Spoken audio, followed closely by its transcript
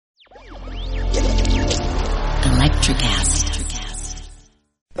Electrocast.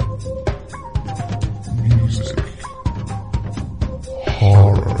 Music,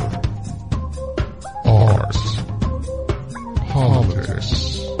 horror, art,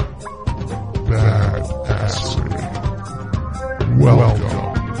 politics, badassery.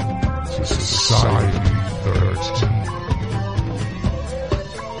 Welcome to Society 13.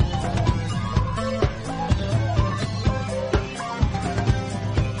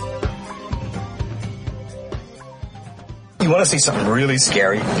 You want to see something really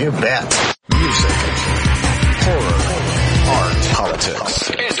scary? You bet. Music, horror, art, politics,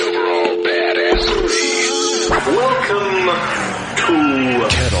 and overall badassery. Welcome to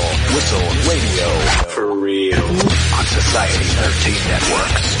Kettle Whistle Radio. For real. On Society 13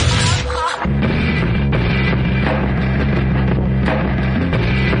 Networks.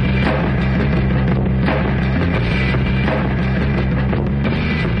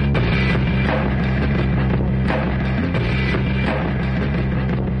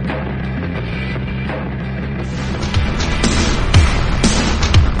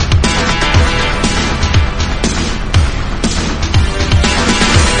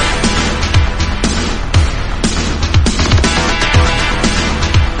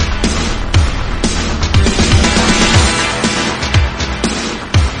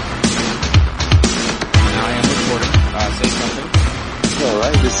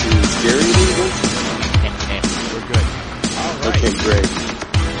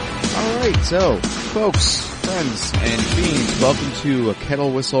 So, folks, friends, and fiends, welcome to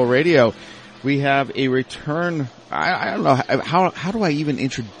Kettle Whistle Radio. We have a return. I don't know how do I even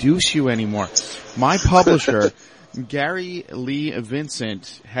introduce you anymore? My publisher, Gary Lee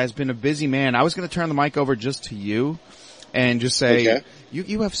Vincent, has been a busy man. I was going to turn the mic over just to you and just say, okay.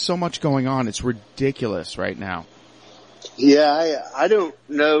 You have so much going on. It's ridiculous right now. Yeah, I don't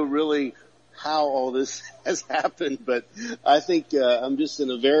know really how all this has happened, but I think I'm just in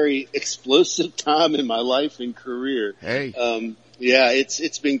a very explosive time in my life and career. Hey. Yeah,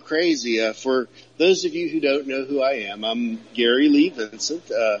 it's been crazy. For those of you who don't know who I am, I'm Gary Lee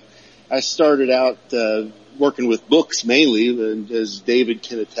Vincent. I started out working with books mainly, and as David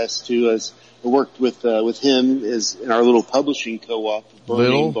can attest to, as I worked with him as in our little publishing co-op.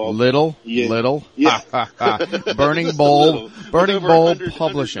 Little. Yeah. Burning Bowl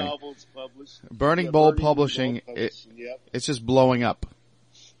Publishing. Burning Bowl Publishing. It's just blowing up.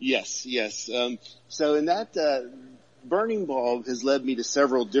 Yes. So in that, Burning Bulb has led me to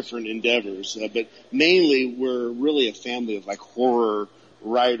several different endeavors, but mainly we're really a family of like horror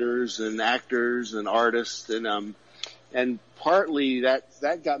writers and actors and artists, and partly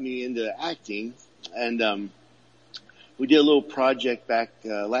that got me into acting, and we did a little project back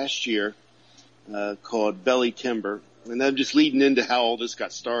last year called Belly Timber, and I'm just leading into how all this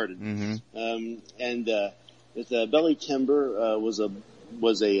got started. With Belly Timber was a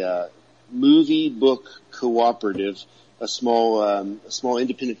movie book cooperative, a small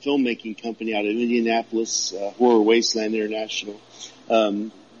independent filmmaking company out of Indianapolis, Horror Wasteland International,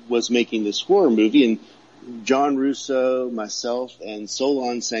 was making this horror movie, and John Russo, myself, and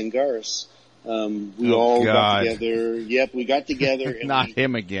Solon Sangaris, we all got together. Yep, we got together. And Not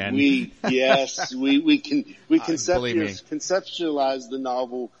him again. We conceptualized the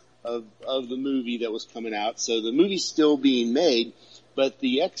novel of the movie that was coming out. So the movie's still being made, but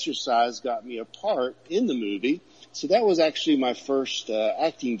the exercise got me a part in the movie. So that was actually my first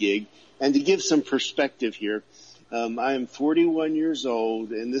acting gig. And to give some perspective here, I am 41 years old,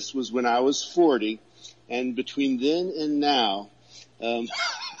 and this was when I was 40. And between then and now,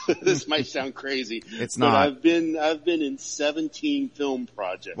 this might sound crazy. It's not. But I've been in 17 film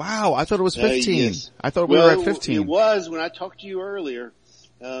projects. Wow, I thought it was 15. Yes. I thought we were at 15. It was when I talked to you earlier.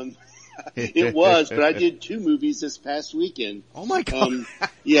 It was, but I did 2 movies this past weekend. Oh my God.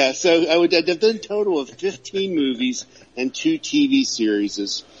 Yeah, so I've done a total of 15 movies and 2 TV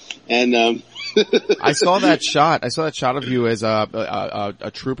series. And, I saw that shot. I saw that shot of you as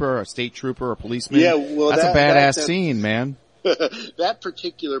a trooper, a state trooper, a policeman. Yeah, well, that's a badass scene, man. That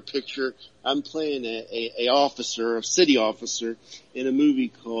particular picture, I'm playing a officer, a city officer, in a movie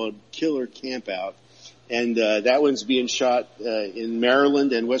called Killer Campout. And that one's being shot in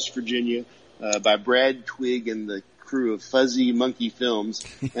Maryland and West Virginia by Brad Twigg and the crew of Fuzzy Monkey Films.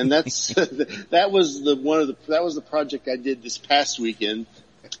 And that's that was the project I did this past weekend.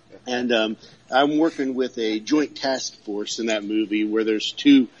 And I'm working with a joint task force in that movie where there's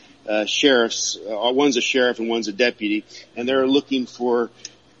 2 sheriffs. One's a sheriff and one's a deputy, and they're looking for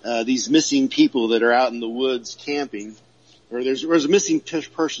these missing people that are out in the woods camping. or there was a missing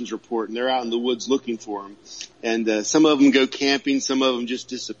persons report, and they're out in the woods looking for him. And some of them go camping, some of them just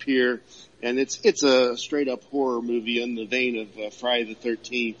disappear. And it's a straight up horror movie in the vein of Friday the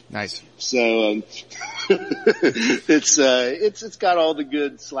 13th. Nice. So it's got all the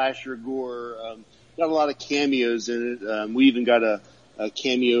good slasher gore. Got a lot of cameos in it. We even got a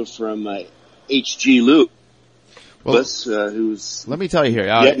cameo from H.G. Lewis. Who's let me tell you here,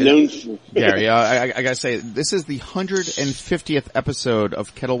 known for Gary, I gotta say, this is the 150th episode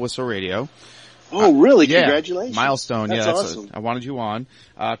of Kettle Whistle Radio. Oh, really? Yeah. Congratulations. Milestone. That's That's awesome. I wanted you on,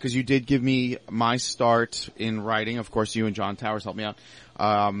 cause you did give me my start in writing. Of course, you and John Towers helped me out.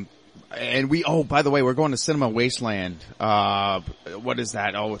 And by the way, we're going to Cinema Wasteland. What is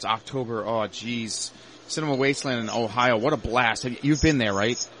that? Oh, it's October. Oh, geez. Cinema Wasteland in Ohio. What a blast. You've been there,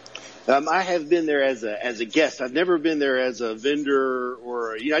 right? I have been there as a guest. I've never been there as a vendor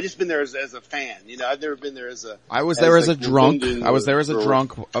or, I just been there as a fan. I've never been there as a... I was there as a drunk. I was there as a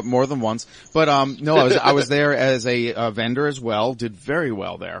drunk more than once. But, no, I was there as a vendor as well. Did very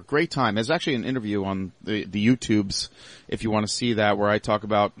well there. Great time. There's actually an interview on the YouTubes if you want to see that, where I talk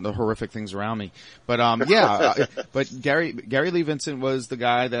about the horrific things around me. But, but Gary Lee Vincent was the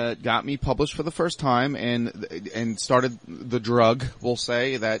guy that got me published for the first time and started the drug, we'll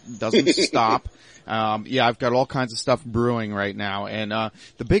say, that doesn't stop. I've got all kinds of stuff brewing right now. And,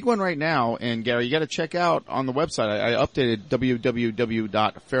 the big one right now, and Gary, you gotta check out on the website. I updated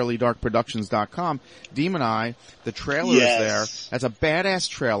www.fairlydarkproductions.com. Demon Eye, the trailer is there. That's a badass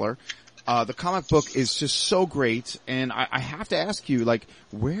trailer. The comic book is just so great, and I have to ask you,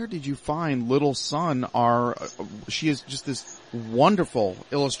 where did you find Little Sun? She is just this wonderful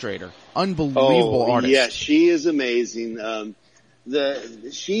illustrator, unbelievable artist. Yeah, she is amazing. One of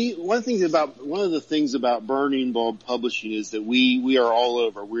the things about Burning Bulb Publishing is that we are all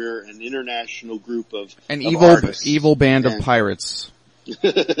over. We're an international group of artists. evil band of pirates.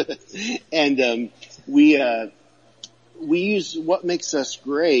 And we use what makes us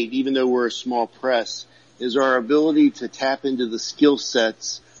great, even though we're a small press, is our ability to tap into the skill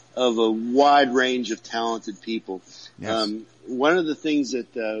sets of a wide range of talented people. Yes. One of the things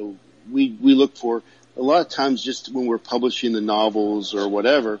that we look for a lot of times, just when we're publishing the novels or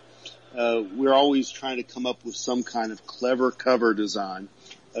whatever, we're always trying to come up with some kind of clever cover design,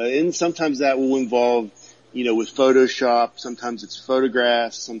 and sometimes that will involve, with Photoshop. Sometimes it's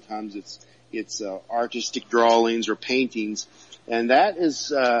photographs. Sometimes it's artistic drawings or paintings. And that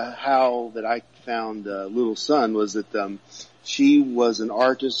is how that I found Little Sun, was that she was an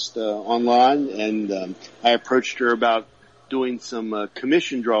artist online, and I approached her about doing some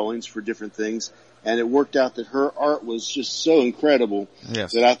commission drawings for different things, and it worked out that her art was just so incredible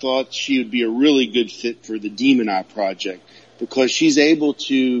that I thought she would be a really good fit for the Demon Eye project, because she's able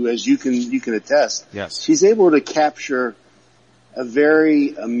to, as you can attest, she's able to capture a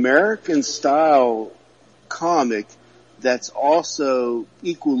very American style comic that's also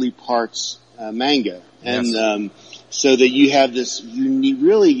equally parts manga, and so that you have this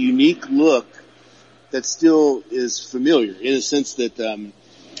really unique look that still is familiar, in a sense that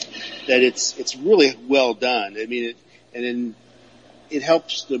that it's really well done. I mean, it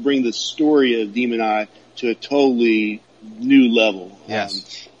helps to bring the story of Demon Eye to a totally new level.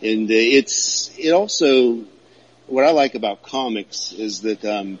 Yes, and it also. What I like about comics is that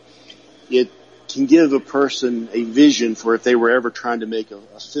it can give a person a vision for if they were ever trying to make a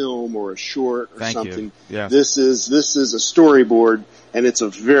film or a short or something. Yes. This is a storyboard, and it's a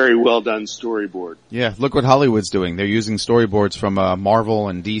very well done storyboard. Yeah, look what Hollywood's doing. They're using storyboards from Marvel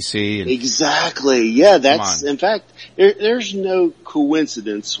and DC. And exactly. Yeah, that's in fact there's no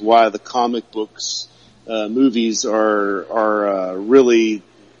coincidence why the comic books movies are really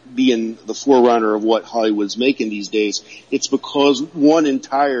being the forerunner of what Hollywood's making these days. It's because one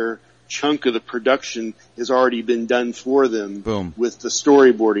entire chunk of the production has already been done for them. Boom. With the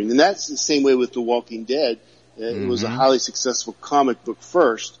storyboarding. And that's the same way with The Walking Dead. It was a highly successful comic book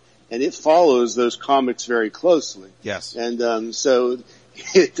first, and it follows those comics very closely. Yes. And so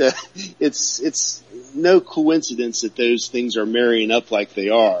it's no coincidence that those things are marrying up like they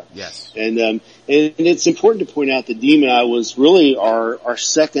are. Yes. And it's important to point out that Demon Eye was really our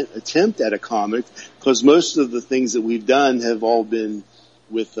second attempt at a comic, because most of the things that we've done have all been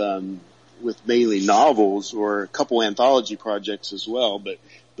with mainly novels or a couple anthology projects as well. But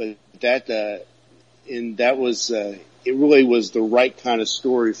that was it really was the right kind of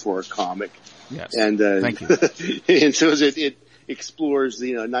story for a comic. Yes. And thank you. And so it explores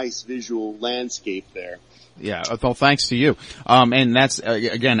nice visual landscape there. Yeah, well, thanks to you. And that's,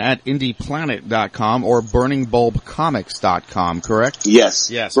 again, at indieplanet.com or burningbulbcomics.com, correct?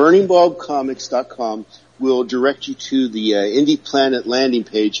 Yes. Yes. burningbulbcomics.com. will direct you to the Indie Planet landing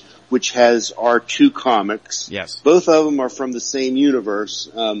page, which has our 2 comics. Yes. Both of them are from the same universe.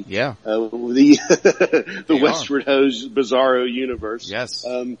 The Westward Ho's Bizarro universe. Yes.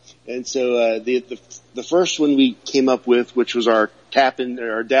 And so the first one we came up with, which was our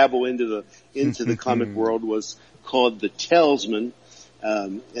dabble into the comic world, was called The Talisman.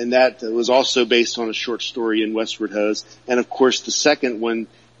 And that was also based on a short story in Westward Ho's. And of course the second one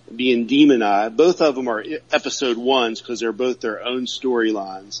being Demon Eye. Both of them are episode 1s because they're both their own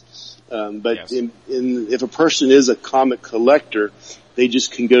storylines. But yes. if a person is a comic collector, they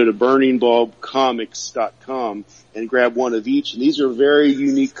just can go to burningbulbcomics.com and grab one of each. And these are very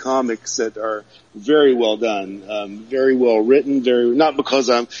unique comics that are very well done, very well written, not because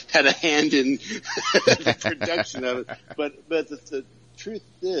I've had a hand in the production of it, but the truth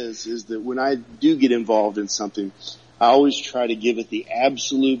is that when I do get involved in something, I always try to give it the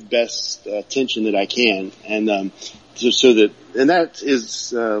absolute best attention that I can, and that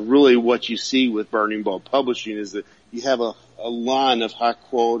is really what you see with Burning Bulb Publishing, is that you have a line of high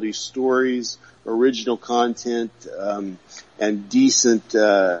quality stories, original content, and decent.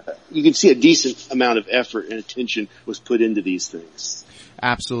 You can see a decent amount of effort and attention was put into these things.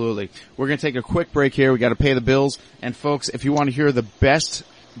 Absolutely. We're going to take a quick break here. We got to pay the bills. And folks, if you want to hear the best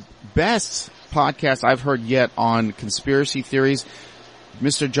podcast I've heard yet on conspiracy theories,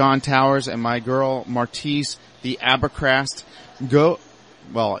 Mr. John Towers and my girl Martise, the Abercrast,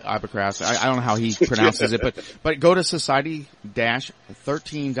 Abercrast, I don't know how he pronounces it, but go to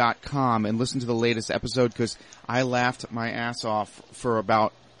society-13.com and listen to the latest episode, because I laughed my ass off for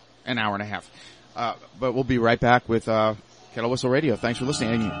about an hour and a half. But we'll be right back with, Kettle Whistle Radio. Thanks for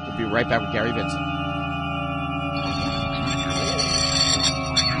listening, and we'll be right back with Gary Vincent.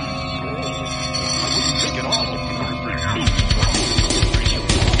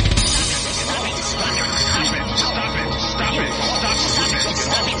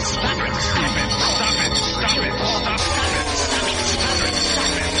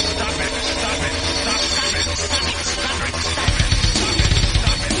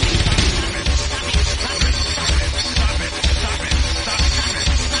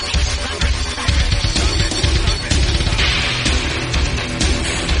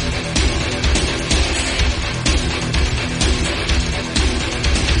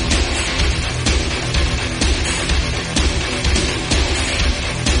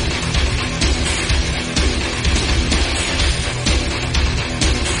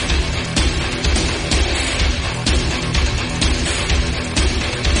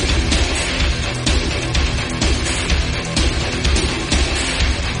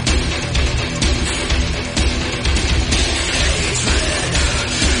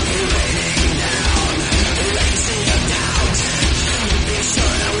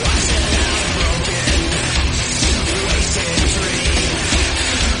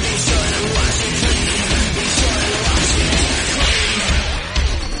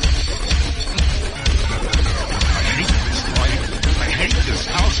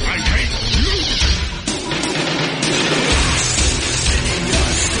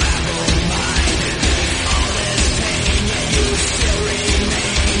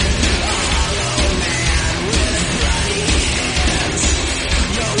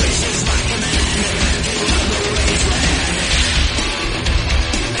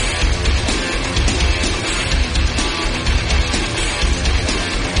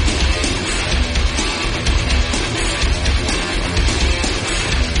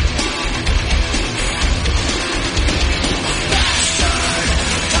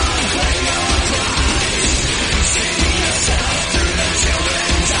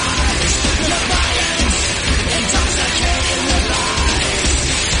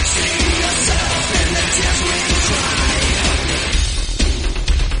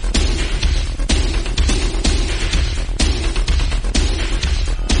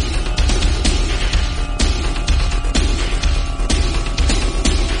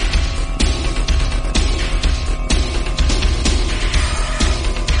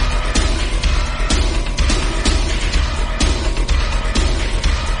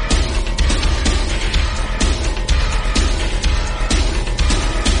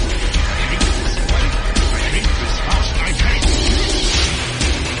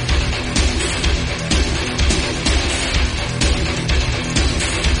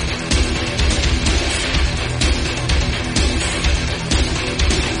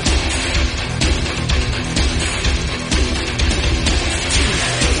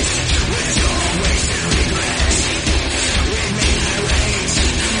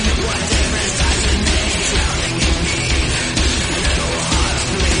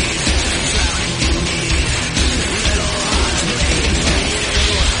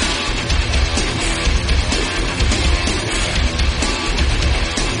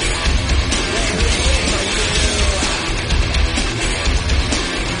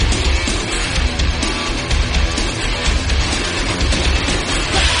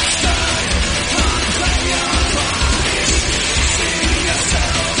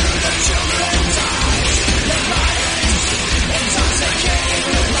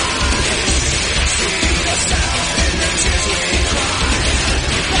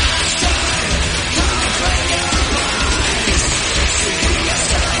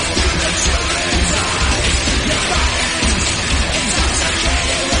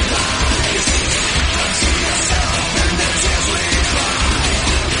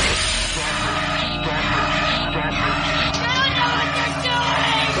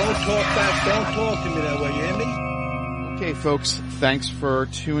 talk back. Don't talk to me that way, you hear me? Okay, folks, thanks for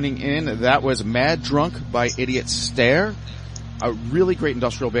tuning in. That was Mad Drunk by Idiot Stare, a really great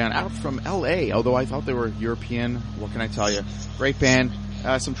industrial band out from L.A., although I thought they were European. What can I tell you? Great band.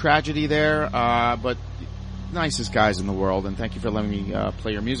 Some tragedy there, but nicest guys in the world, and thank you for letting me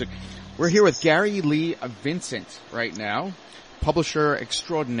play your music. We're here with Gary Lee Vincent right now, publisher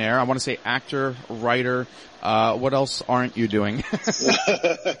extraordinaire. I want to say actor, writer. What else aren't you doing?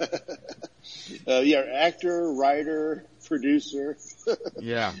 Yeah, actor, writer, producer.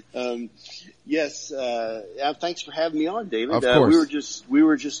 Yeah. Yes. Thanks for having me on, David. Of course. We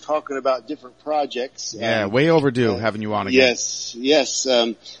were just talking about different projects. Yeah, way overdue having you on again. Yes.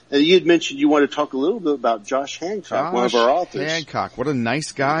 And you had mentioned you want to talk a little bit about Josh Hancock, one of our authors. Hancock, what a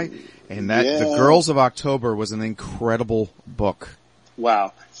nice guy. And The Girls of October was an incredible book.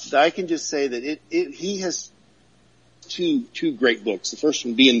 Wow. I can just say that he has two great books. The first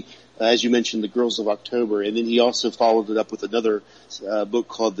one being, as you mentioned, The Girls of October, and then he also followed it up with another book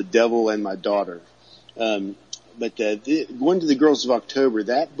called The Devil and My Daughter. But going to The Girls of October,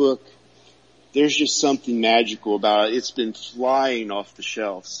 that book, there's just something magical about it. It's been flying off the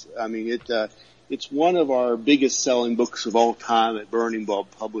shelves. I mean, it's one of our biggest selling books of all time at Burning Bulb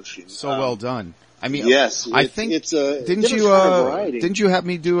Publishing. So well done. I mean, yes, I think it's a didn't you have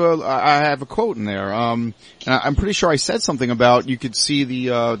me do I have a quote in there. And I'm pretty sure I said something about you could see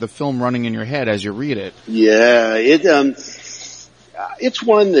the film running in your head as you read it. Yeah, it's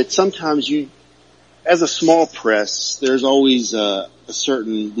one that sometimes as a small press, there's always a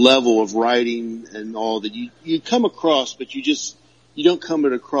certain level of writing and all that you come across, but you don't come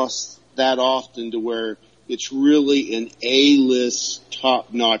across that often to where it's really an A-list,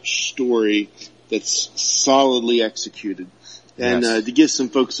 top-notch story that's solidly executed. And to give some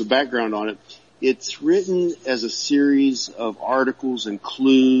folks a background on it, it's written as a series of articles and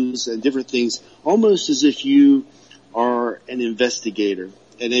clues and different things, almost as if you are an investigator.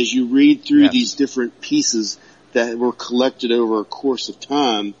 And as you read through these different pieces that were collected over a course of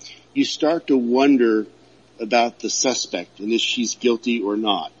time, you start to wonder about the suspect and if she's guilty or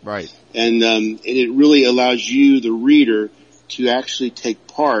not. Right. And it really allows you, the reader, to actually take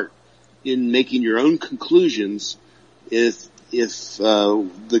part in making your own conclusions if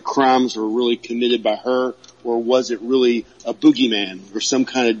the crimes were really committed by her, or was it really a boogeyman or some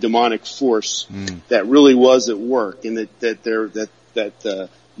kind of demonic force that really was at work, and that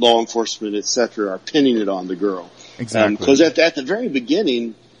law enforcement, etc., are pinning it on the girl. Exactly. Because at the very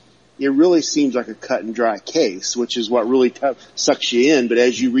beginning, it really seems like a cut and dry case, which is what really sucks you in. But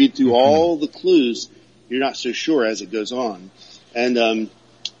as you read through all the clues, you're not so sure as it goes on. And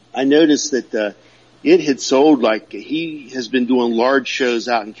I noticed that it had sold, like, he has been doing large shows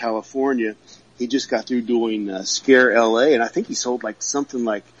out in California. He just got through doing Scare LA, and I think he sold something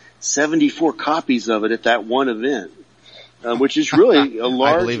like 74 copies of it at that one event, which is really a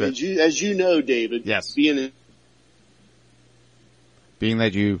large. I believe it. As you know, David. Yes. Being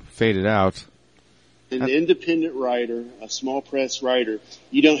that you faded out. An independent writer, a small press writer,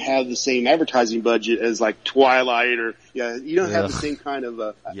 you don't have the same advertising budget as like Twilight you don't have the same kind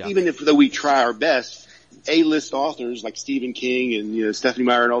of, even though we try our best, A-list authors like Stephen King and, Stephanie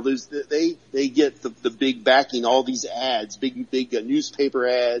Meyer and all those, they get the big backing, all these ads, big newspaper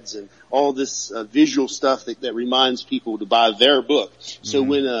ads and all this visual stuff that reminds people to buy their book. So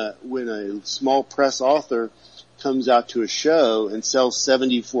when a small press author comes out to a show and sells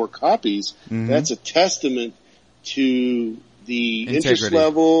 74 copies, that's a testament to the interest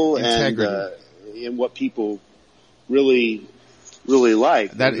level and what people really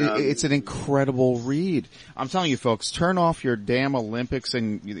like. It's an incredible read. I'm telling you, folks, turn off your damn Olympics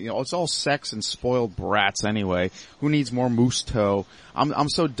and it's all sex and spoiled brats anyway. Who needs more moose toe? I'm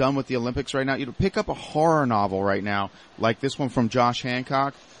so done with the Olympics right now. Pick up a horror novel right now, like this one from Josh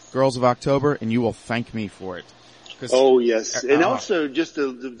Hancock, Girls of October, and you will thank me for it. Oh, yes. And also, just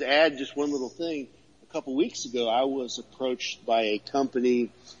to add just one little thing, a couple weeks ago, I was approached by a company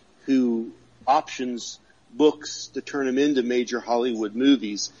who options books to turn them into major Hollywood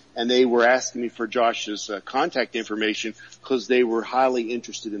movies, and they were asking me for Josh's contact information because they were highly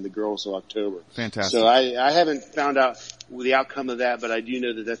interested in The Girls of October. Fantastic. So I haven't found out the outcome of that, but I do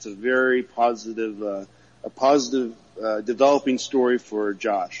know that that's a very positive, developing story for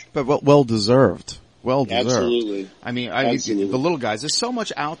Josh. But well deserved. Well deserved. Absolutely. I mean, the little guys, there's so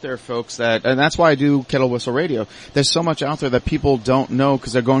much out there, folks, and that's why I do Kettle Whistle Radio. There's so much out there that people don't know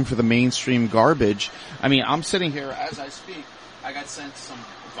because they're going for the mainstream garbage. I mean, I'm sitting here as I speak. I got sent some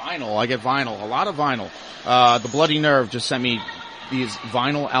vinyl. I get vinyl, a lot of vinyl. The Bloody Nerve just sent me these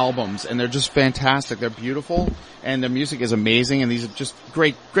vinyl albums, and they're just fantastic. They're beautiful, and the music is amazing, and these are just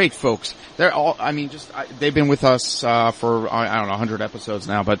great folks. They're all, they've been with us, for, I don't know, 100 episodes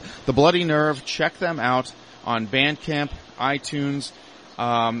now, but The Bloody Nerve, check them out on Bandcamp, iTunes.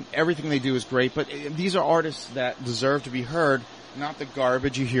 Everything they do is great, but these are artists that deserve to be heard, not the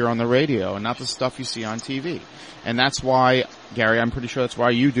garbage you hear on the radio and not the stuff you see on TV. And that's why, Gary, I'm pretty sure that's why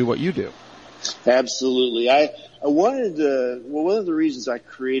you do what you do. Absolutely. I wanted to, one of the reasons I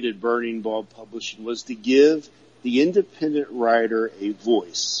created Burning Bulb Publishing was to give the independent writer a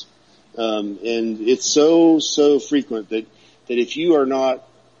voice. And it's so frequent that if you are not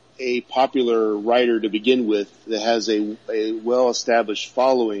a popular writer to begin with that has a well-established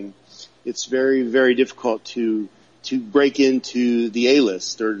following, it's very, very difficult to break into the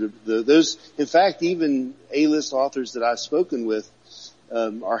A-list or those. In fact, even A-list authors that I've spoken with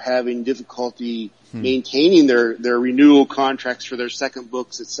are having difficulty maintaining their renewal contracts for their second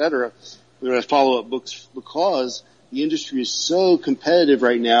books, etc., their follow-up books, because the industry is so competitive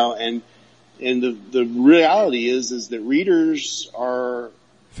right now, and the reality is that readers are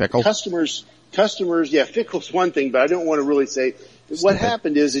fickle. Customers, yeah, fickle's one thing, but I don't want to really say. What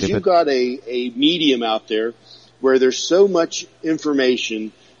happened is you've got a medium out there where there's so much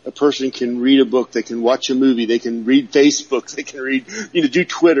information. A person can read a book, they can watch a movie, they can read Facebook, they can read, do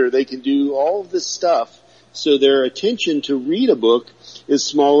Twitter, they can do all of this stuff. So their attention to read a book is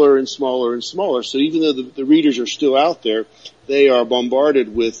smaller and smaller and smaller. So even though the readers are still out there, they are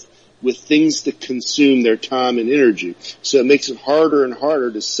bombarded with things to consume their time and energy. So it makes it harder and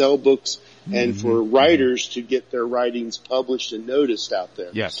harder to sell books and for writers to get their writings published and noticed out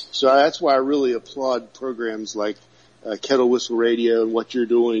there. Yes. So that's why I really applaud programs like Kettle Whistle Radio, and what you're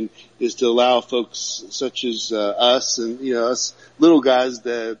doing is to allow folks such as us and us little guys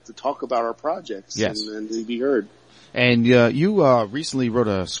to talk about our projects. Yes. and to be heard. And you recently wrote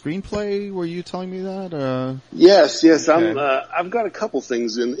a screenplay. Were you telling me that? Yes. Okay. I've got a couple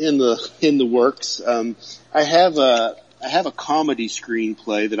things in the works. I have a comedy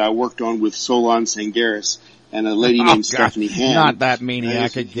screenplay that I worked on with Solon Sangaris and a lady named Stephanie Ham. Not that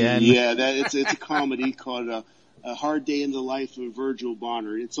maniac again. Yeah, it's a comedy called A Hard Day in the Life of Virgil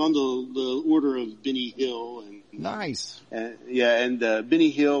Bonner. It's on the order of Benny Hill and nice. Benny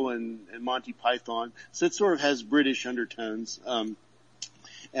Hill and Monty Python. So it sort of has British undertones.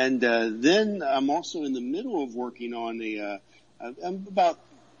 Then I'm also in the middle of working on I'm about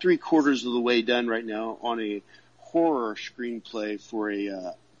 3/4 of the way done right now on a horror screenplay for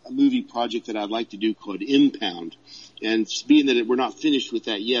a movie project that I'd like to do called Impound. And being that we're not finished with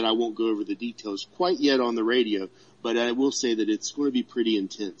that yet, I won't go over the details quite yet on the radio, but I will say that it's going to be pretty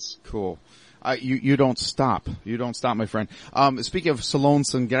intense. Cool. You don't stop. You don't stop, my friend. Speaking of Solon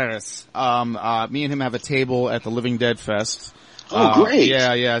Sangaris, me and him have a table at the Living Dead Fest. Oh, great.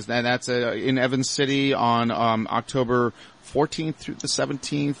 Yeah. And that's in Evans City on October 14th through the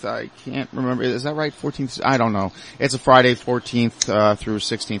 17th. I can't remember. Is that right? 14th? I don't know. It's a Friday, 14th through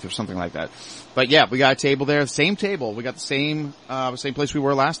 16th or something like that. But yeah, we got a table there. Same table. We got the same place we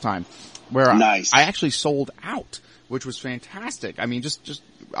were last time. Where nice. I actually sold out, which was fantastic. I mean, just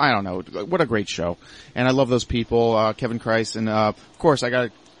I don't know. What a great show. And I love those people, Kevin Kreis. And of course, I got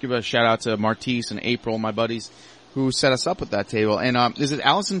to give a shout out to Martise and April, my buddies, who set us up at that table. And is it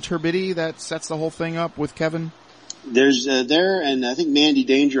Allison Turbiddy that sets the whole thing up with Kevin? There's and I think Mandy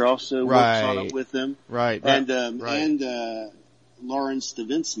Danger also works on it with them. Right. And Lawrence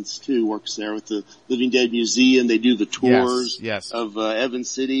DeVincent's too works there with the Living Dead Museum. They do the tours of Evans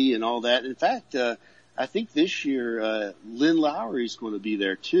City and all that. In fact, I think this year Lynn Lowry's going to be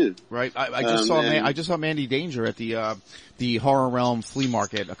there too. Right. I just saw Mandy Danger at the Horror Realm flea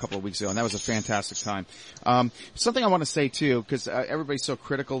market a couple of weeks ago, and that was a fantastic time. Something I want to say too, because everybody's so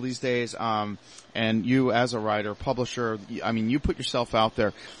critical these days, and you as a writer, publisher, I mean, you put yourself out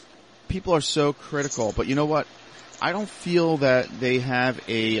there. People are so critical, but you know what? I don't feel that they have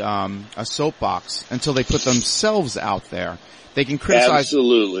a soapbox until they put themselves out there. They can criticize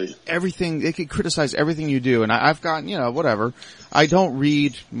everything. They can criticize everything you do. And I've got, whatever. I don't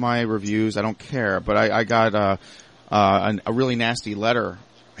read my reviews. I don't care. But I got a really nasty letter,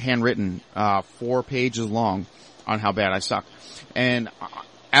 handwritten, 4 pages long, on how bad I suck. And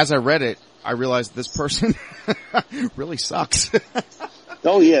as I read it, I realized this person really sucks.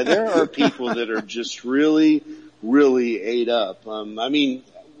 Oh yeah, there are people that are just really ate up. I mean,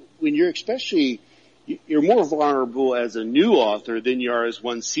 when you're more vulnerable as a new author than you are as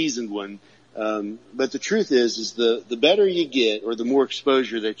one seasoned one. But the truth is the better you get, or the more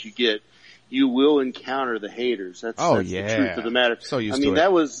exposure that you get, you will encounter the haters. That's the truth of the matter. So used to it.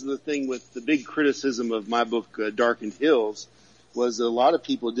 That was the thing with the big criticism of my book, Darkened Hills, was a lot of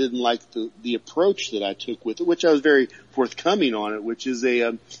people didn't like the approach that I took with it, which I was very forthcoming on it, which is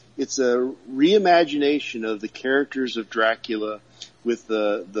it's a reimagination of the characters of Dracula with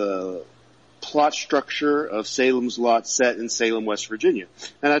the plot structure of Salem's Lot set in Salem, West Virginia.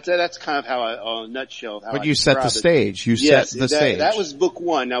 And that's kind of how in a nutshell, how But I you set the describe it. stage. You set the stage. That was book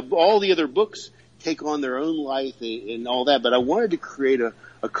one. Now, all the other books take on their own life and all that, but I wanted to create a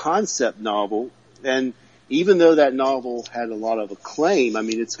concept novel. And even though that novel had a lot of acclaim, I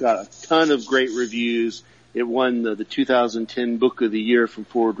mean, it's got a ton of great reviews. It won the 2010 Book of the Year from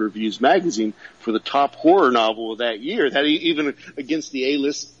Forward Reviews magazine for the top horror novel of that year. That even against the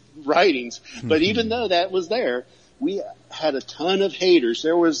A-list writings. But even though that was there, we had a ton of haters.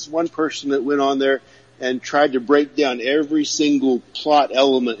 There was one person that went on there and tried to break down every single plot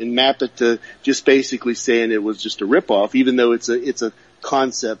element and map it to just basically saying it was just a ripoff, even though it's a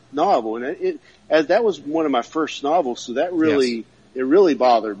concept novel. And that was one of my first novels, so that really, it really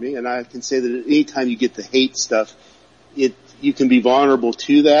bothered me. And I can say that anytime you get the hate stuff, you can be vulnerable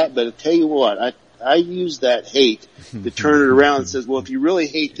to that. But I tell you what, I use that hate to turn it around and says, well, if you really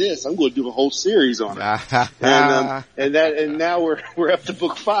hate this, I'm going to do a whole series on it. and now we're up to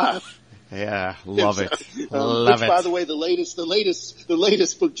book 5. Yeah, love it. Which, by the way, the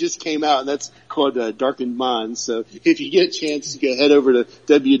latest book just came out, and that's called Darkened Minds. So if you get a chance, you can head over to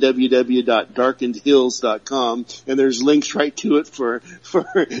www.darkenedhills.com, and there's links right to it for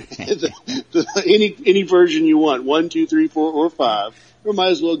any version you want, 1, 2, 3, 4, or 5. Or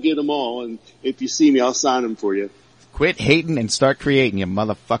might as well get them all, and if you see me, I'll sign them for you. Quit hating and start creating, you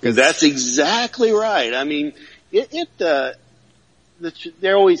motherfuckers. That's exactly right. I mean, they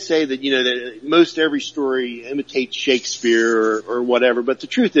always say that, that most every story imitates Shakespeare or whatever, but the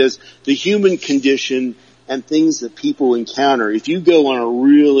truth is the human condition and things that people encounter, if you go on a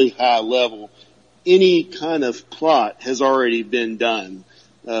really high level, any kind of plot has already been done,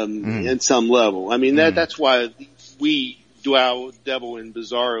 at some level. I mean, that's why we dabble in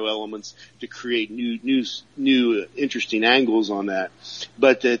bizarro elements to create new interesting angles on that.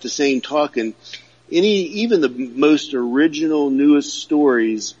 But at the same token, even the most original, newest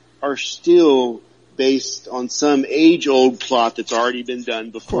stories are still based on some age-old plot that's already been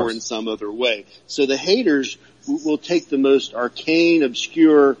done before in some other way. So the haters will take the most arcane,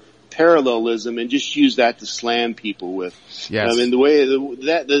 obscure parallelism and just use that to slam people with. Yes. The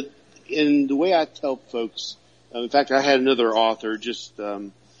way I tell folks, in fact, I had another author just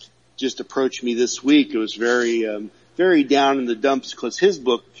approach me this week. It was very down in the dumps because his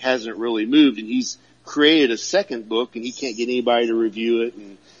book hasn't really moved, and he's created a second book, and he can't get anybody to review it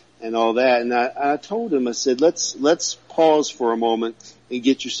and all that. And I told him, I said, let's pause for a moment and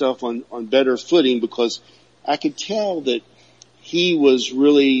get yourself on better footing, because I could tell that he was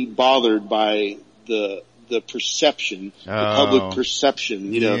really bothered by the perception, the public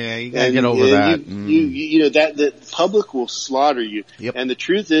perception, Yeah, you gotta get over that. The public will slaughter you. Yep. And the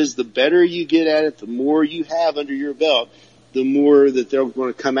truth is, the better you get at it, the more you have under your belt, the more that they're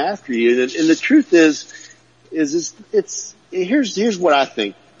going to come after you. And the truth is here's what I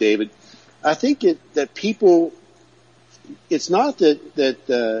think, David. I think that people, it's not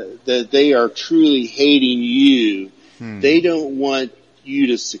that they are truly hating you. They don't want you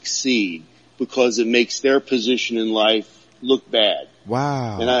to succeed, because it makes their position in life look bad.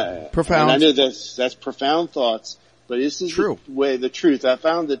 Wow. Profound. And I know that's profound thoughts, but this is true. The truth. I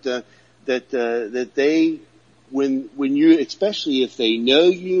found that they, when you, especially if they know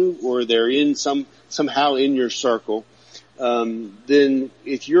you or they're in somehow in your circle, then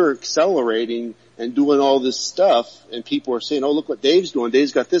if you're accelerating and doing all this stuff and people are saying, oh, look what Dave's doing.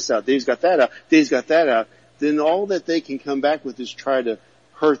 Dave's got this out. Dave's got that out. Dave's got that out. Then all that they can come back with is try to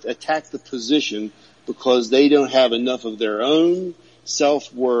attack the position, because they don't have enough of their own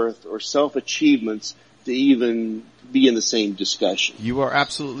self-worth or self-achievements to even be in the same discussion. You are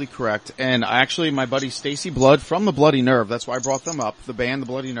absolutely correct. And actually, my buddy Stacy Blood from the Bloody Nerve, that's why I brought them up, the band, the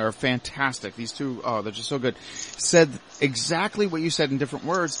Bloody Nerve, fantastic. These two, they're just so good, said exactly what you said in different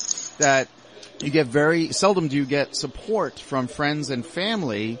words, that you get very seldom do you get support from friends and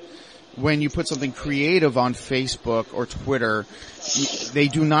family when you put something creative on Facebook or Twitter. They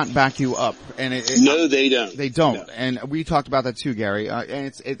do not back you up, and no, they don't. They don't, no. And we talked about that too, Gary.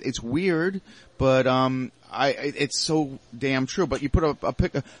 And it's weird, but it's so damn true. But you put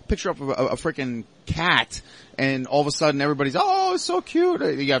a picture up of a freaking cat, and all of a sudden everybody's, oh, it's so cute.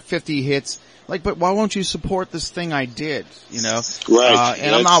 You got 50 hits. Like, but why won't you support this thing I did? Right.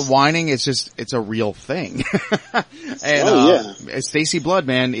 And I'm not whining. It's a real thing. And, Stacy Blood,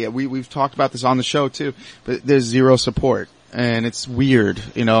 man, we've talked about this on the show too, but there's zero support and it's weird.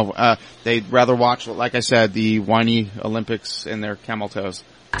 You know, they'd rather watch, like I said, the whiny Olympics in their camel toes.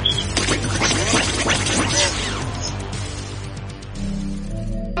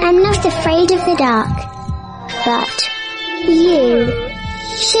 I'm not afraid of the dark, but you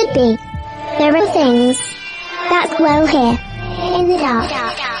should be. There are things that dwell here in the dark.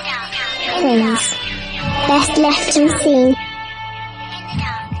 Things best left unseen.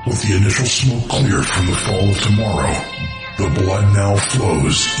 With the initial smoke cleared from the fall of tomorrow, the blood now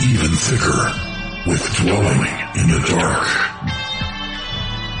flows even thicker with dwelling in the dark.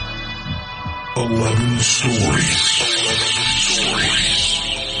 11 stories.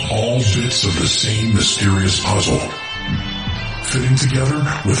 All bits of the same mysterious puzzle, fitting together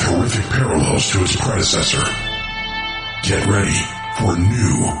with horrific parallels to its predecessor. Get ready for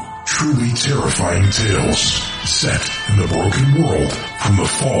new, truly terrifying tales set in the broken world from the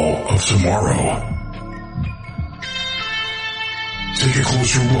fall of tomorrow. Take a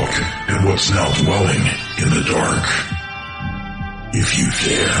closer look at what's now dwelling in the dark. If you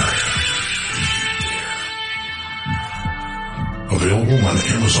dare. Available on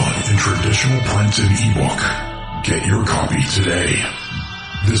Amazon in traditional print and ebook. Get your copy today.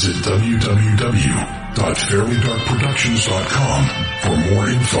 Visit www.fairlydarkproductions.com for more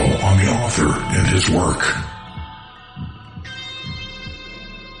info on the author and his work.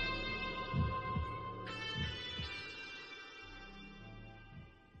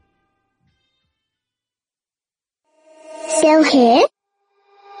 Still here?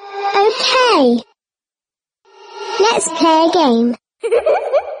 Okay. Let's play a game.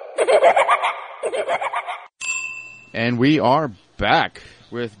 And we are back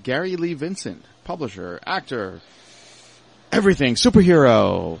with Gary Lee Vincent, publisher, actor, everything,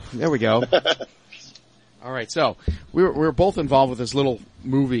 superhero. There we go. All right, so we're both involved with this little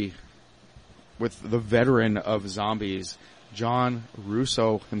movie with the veteran of zombies, John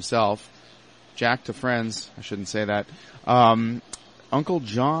Russo himself. Jack to friends, I shouldn't say that. Uncle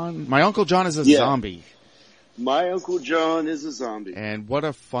John, my Uncle John is a zombie. My Uncle John is a zombie. And what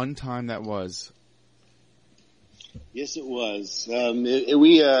a fun time that was. Yes, it was.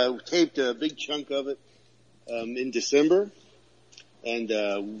 We taped a big chunk of it in December, and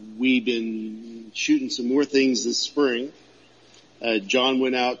we've been shooting some more things this spring. John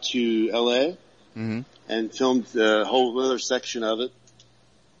went out to L.A. And filmed a whole other section of it.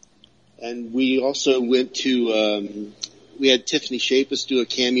 And we also went to, we had Tiffany Shapus do a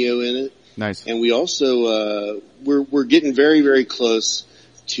cameo in it. Nice. And we also, we're getting very, very close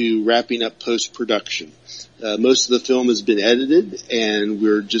to wrapping up post-production. Most of the film has been edited, and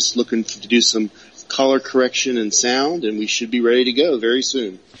we're just looking to do some color correction and sound, and we should be ready to go very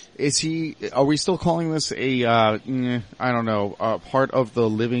soon. Are we still calling this a, I don't know, part of the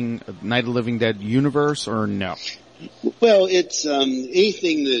Night of the Living Dead universe, or no? Well, it's,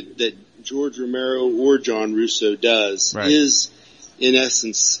 anything that George Romero or John Russo does is, in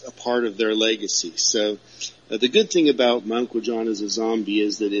essence, a part of their legacy. So, the good thing about My Uncle John is a Zombie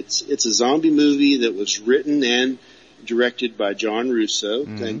is that it's a zombie movie that was written and directed by John Russo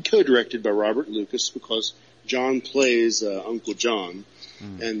and co-directed by Robert Lucas, because John plays Uncle John.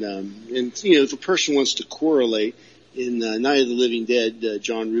 And you know, if a person wants to correlate, in Night of the Living Dead,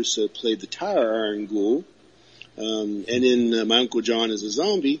 John Russo played the Tire Iron Ghoul. And in My Uncle John is a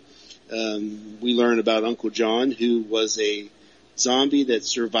Zombie, we learn about Uncle John, who was a zombie that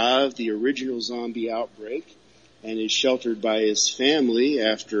survived the original zombie outbreak and is sheltered by his family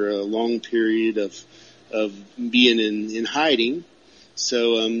after a long period of being in hiding.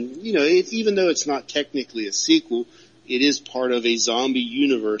 So, you know, even though it's not technically a sequel, it is part of a zombie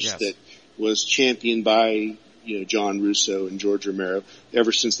universe that was championed by, you know, John Russo and George Romero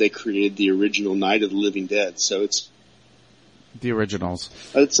ever since they created the original Night of the Living Dead. So it's the originals.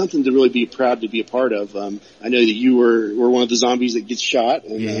 It's something to really be proud to be a part of. I know that you were one of the zombies that gets shot,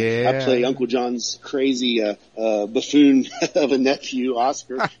 and I play Uncle John's crazy buffoon of a nephew,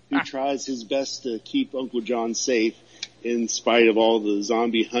 Oscar, who tries his best to keep Uncle John safe in spite of all the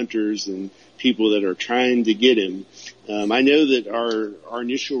zombie hunters and people that are trying to get him. I know that our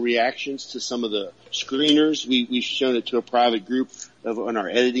initial reactions to some of the screeners, we've shown it to a private group on our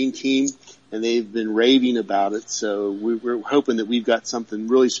editing team, and they've been raving about it. So we're hoping that we've got something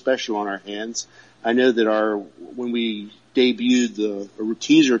really special on our hands. I know that when we debuted the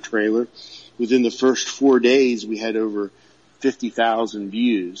teaser trailer, within the first 4 days, we had over 50,000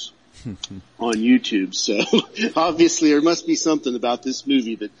 views on YouTube. So obviously there must be something about this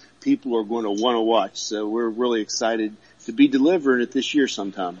movie that people are going to want to watch. So we're really excited to be delivering it this year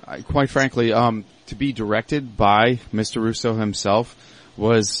sometime. Quite frankly, to be directed by Mr. Russo himself,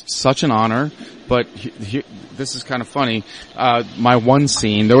 was such an honor. But this is kind of funny. My one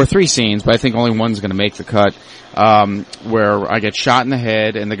scene, there were 3 scenes, but I think only one's going to make the cut. Where I get shot in the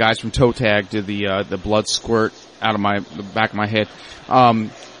head, and the guys from Toe Tag did the blood squirt out of the back of my head.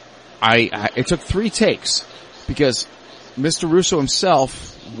 It took 3 takes because Mr. Russo himself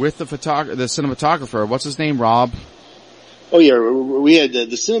with the cinematographer, what's his name, Rob? Oh yeah, we had the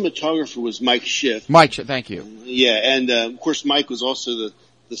cinematographer was Mike Schiff. Mike, thank you. Yeah, and of course Mike was also the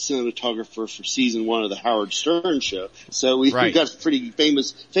cinematographer for season 1 of the Howard Stern show. So we got a pretty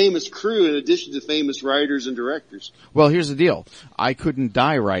famous crew in addition to famous writers and directors. Well, here's the deal. I couldn't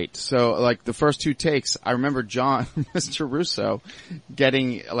die right. So like the first 2 takes, I remember John, Mr. Russo,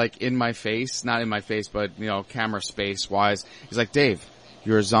 getting like in my face, not in my face, but camera space wise. He's like, Dave,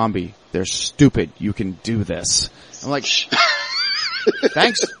 you're a zombie. They're stupid. You can do this. I'm like,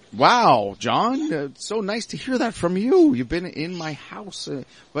 thanks. Wow, John, it's so nice to hear that from you. You've been in my house.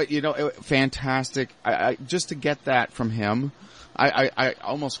 But, fantastic. I just to get that from him, I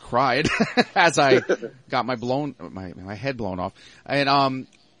almost cried as I got my head blown off. And,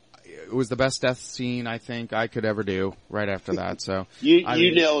 it was the best death scene I think I could ever do right after that. So you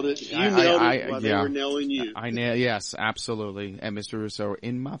nailed it. You nailed it while they were nailing you. Yes, absolutely. And Mr. Russo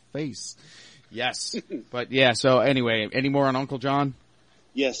in my face. Yes. But yeah, so anyway, any more on Uncle John?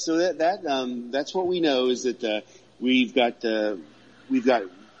 Yes, so that's what we know is that we've got the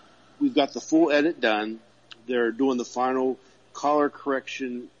full edit done. They're doing the final color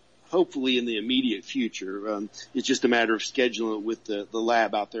correction, hopefully in the immediate future. It's just a matter of scheduling it with the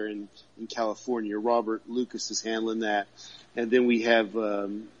lab out there in California. Robert Lucas is handling that, and then we have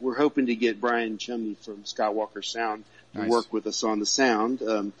we're hoping to get Brian Chumney from Skywalker Sound to work with us on the sound,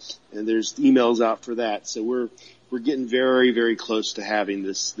 and there's emails out for that. So we're getting very, very close to having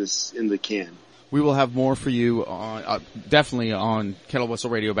this in the can. We will have more for you on, definitely on Kettle Whistle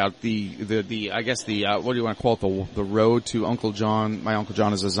Radio about the I guess what do you want to call it? The road to Uncle John. My Uncle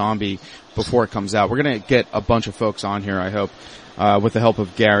John is a Zombie before it comes out. We're going to get a bunch of folks on here, I hope, with the help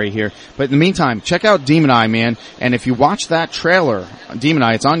of Gary here. But in the meantime, check out Demon Eye, man. And if you watch that trailer, Demon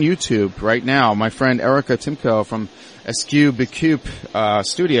Eye, it's on YouTube right now. My friend Erica Timko from Askew Bicoop,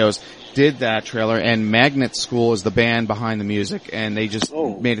 Studios did that trailer, and Magnet School is the band behind the music, and they just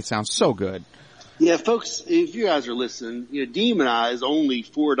made it sound so good. Yeah, folks, if you guys are listening, Demon Eye is only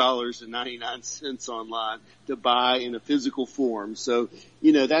 $4.99 online to buy in a physical form. So,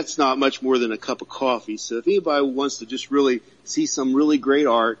 that's not much more than a cup of coffee. So if anybody wants to just really see some really great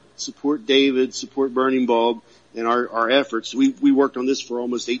art, support David, support Burning Bulb and our efforts. We worked on this for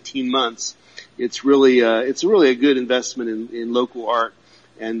almost 18 months. It's really a good investment in local art.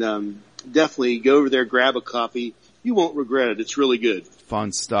 And definitely go over there, grab a copy. You won't regret it. It's really good.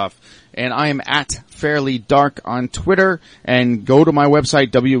 Fun stuff. And I am at Fairly Dark on Twitter, and go to my website,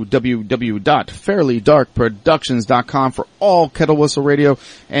 www.fairlydarkproductions.com, for all Kettle Whistle Radio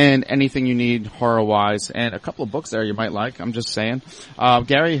and anything you need horror-wise, and a couple of books there you might like. I'm just saying.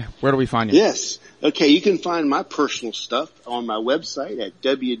 Gary, where do we find you? Yes. Okay, you can find my personal stuff on my website at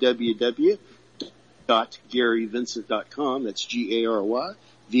www.garyvincent.com. That's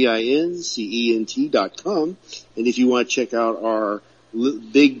GaryVincent.com. And if you want to check out our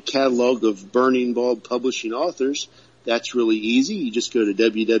big catalog of Burning Bulb publishing authors, that's really easy. You just go to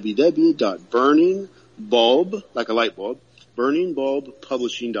www.burningbulb, like a light bulb,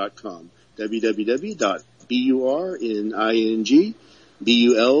 burningbulbpublishing.com.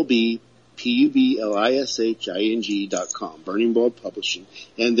 www.burningbulbpublishing.com. Burning Bulb Publishing.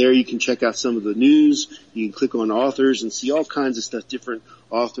 And there you can check out some of the news. You can click on authors and see all kinds of stuff different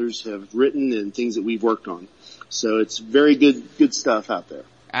authors have written and things that we've worked on. So it's very good stuff out there.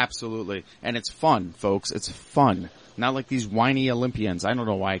 Absolutely. And it's fun, folks. It's fun. Not like these whiny Olympians. I don't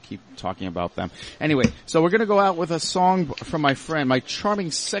know why I keep talking about them. Anyway, so we're going to go out with a song from my friend, my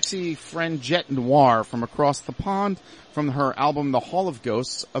charming, sexy friend Jet Noir from across the pond, from her album The Hall of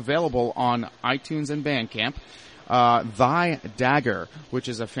Ghosts, available on iTunes and Bandcamp. Thy Dagger, which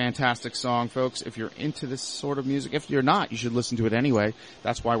is a fantastic song, folks. If you're into this sort of music, if you're not, you should listen to it anyway.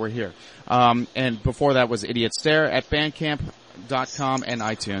 That's why we're here. And before that was Idiot Stare at Bandcamp.com and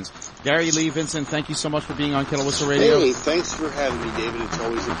iTunes. Gary Lee Vincent, thank you so much for being on Kettle Whistle Radio. Hey, thanks for having me, David. It's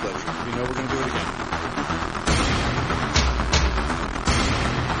always a pleasure. You know we're going to do it again.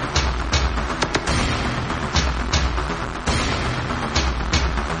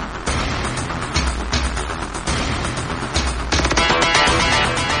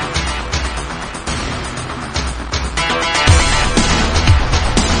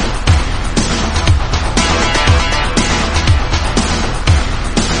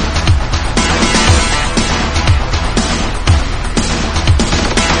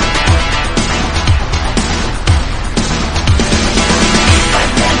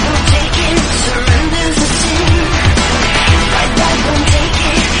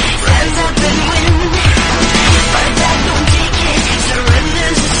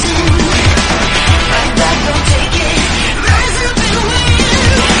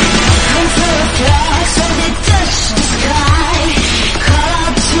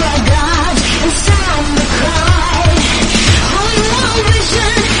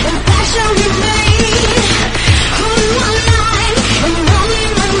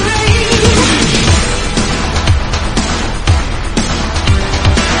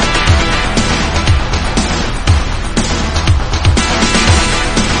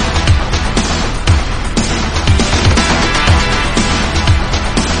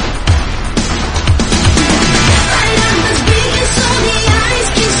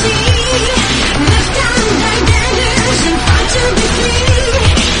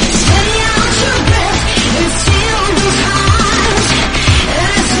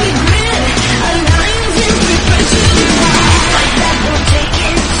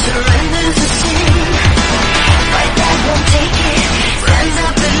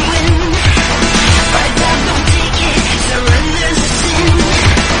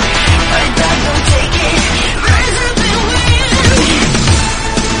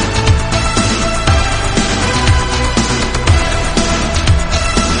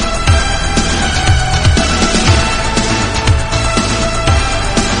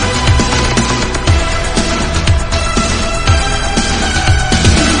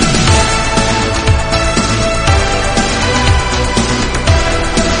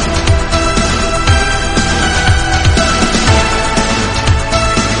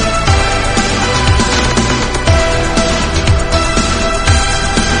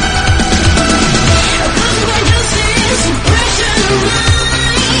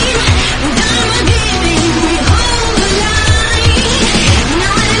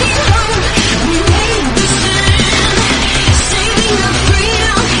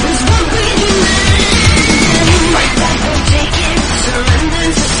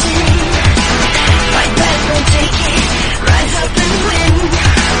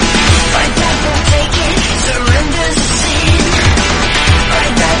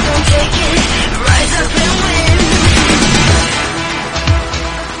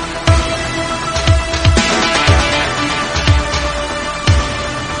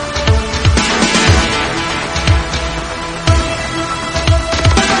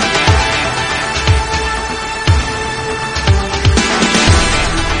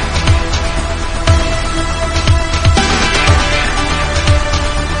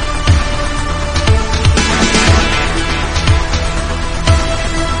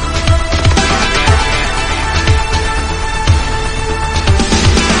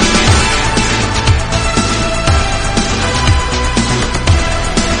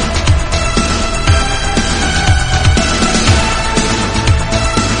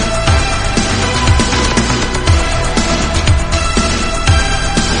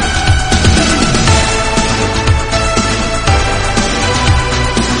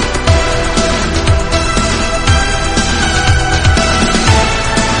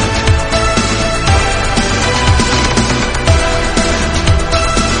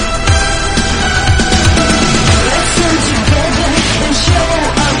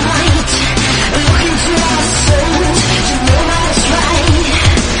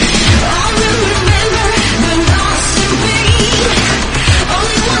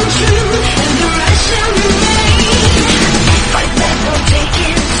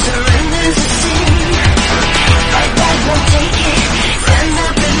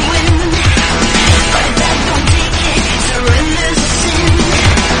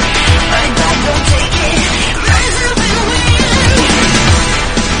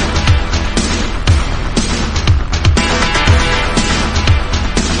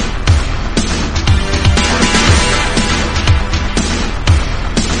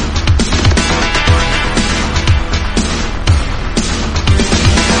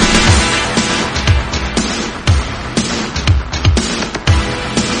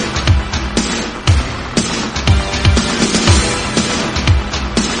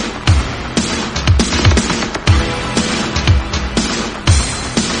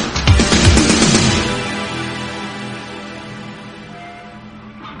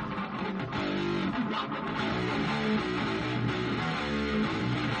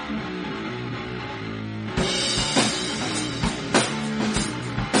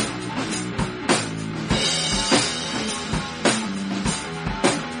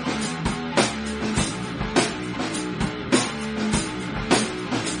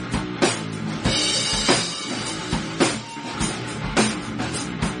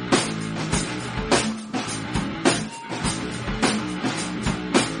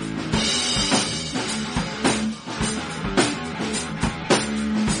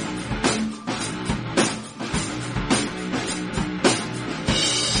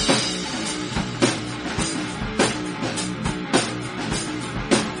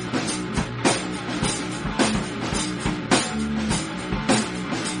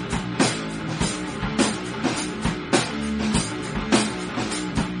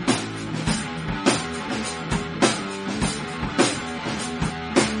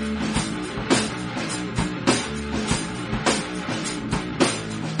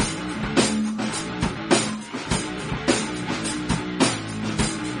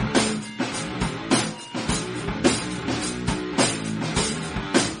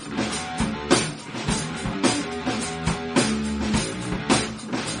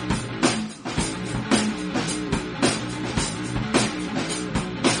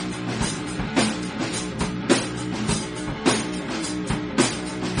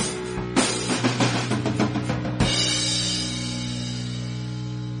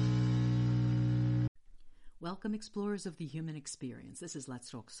 Welcome, explorers of the human experience. This is Let's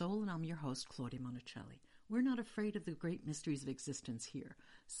Talk Soul, and I'm your host, Claudia Monticelli. We're not afraid of the great mysteries of existence here.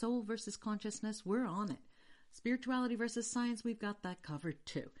 Soul versus consciousness, we're on it. Spirituality versus science, we've got that covered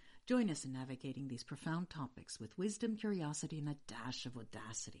too. Join us in navigating these profound topics with wisdom, curiosity, and a dash of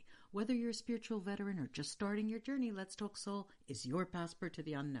audacity. Whether you're a spiritual veteran or just starting your journey, Let's Talk Soul is your passport to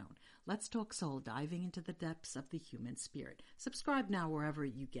the unknown. Let's Talk Soul, diving into the depths of the human spirit. Subscribe now wherever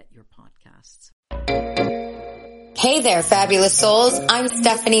you get your podcasts. Hey there, fabulous souls. I'm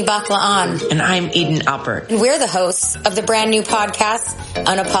Stephanie Baklaan. And I'm Eden Alpert. And we're the hosts of the brand new podcast,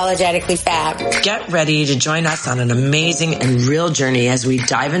 Unapologetically Fab. Get ready to join us on an amazing and real journey as we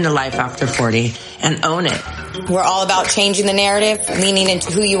dive into life after 40 and own it. We're all about changing the narrative, leaning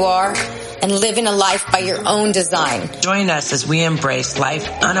into who you are, and living a life by your own design. Join us as we embrace life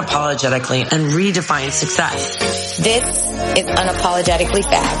unapologetically and redefine success. This is Unapologetically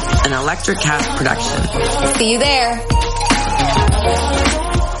Fab, an Electric Cast production. See you there.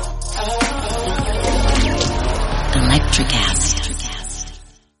 Electric Cast.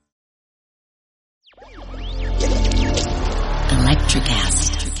 Electric Cast.